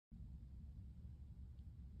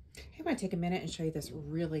I want to take a minute and show you this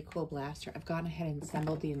really cool blaster. I've gone ahead and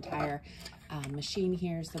assembled the entire machine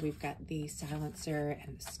here. So we've got the silencer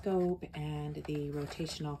and the scope and the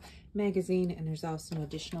rotational magazine, and there's also an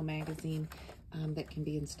additional magazine that can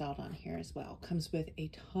be installed on here as well. Comes with a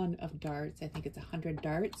ton of darts. I think it's 100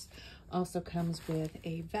 darts. Also comes with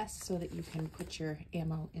a vest so that you can put your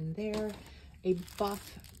ammo in there, a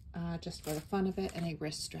buff just for the fun of it, and a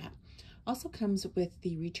wrist strap. Also comes with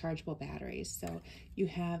the rechargeable batteries. So you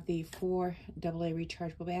have the 4 AA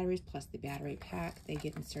rechargeable batteries plus the battery pack. They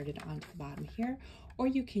get inserted onto the bottom here, or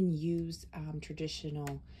you can use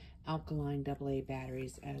traditional alkaline AA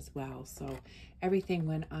batteries as well. So everything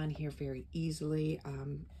went on here very easily,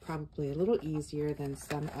 probably a little easier than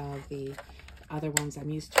some of the other ones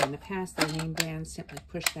I'm used to in the past. Their name brands, simply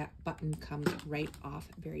push that button, comes right off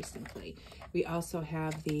very simply. We also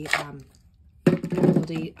have the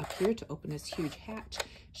ability up here to open this huge hatch.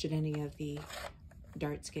 Should any of the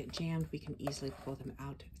darts get jammed, we can easily pull them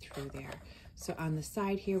out through there. So on the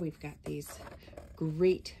side here, we've got these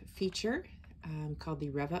great feature called the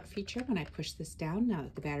rev up feature. When I push this down, now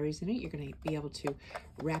that the battery's in it, you're going to be able to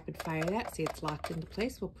rapid fire that. See, it's locked into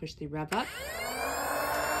place. We'll push the rev up,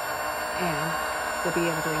 and we'll be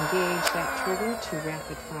able to engage that trigger to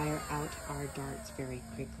rapid fire out our darts very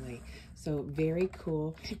quickly. So very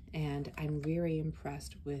cool, and I'm very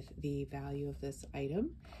impressed with the value of this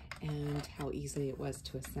item and how easy it was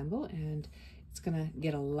to assemble, and it's gonna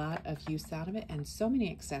get a lot of use out of it and so many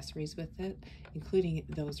accessories with it, including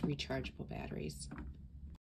those rechargeable batteries.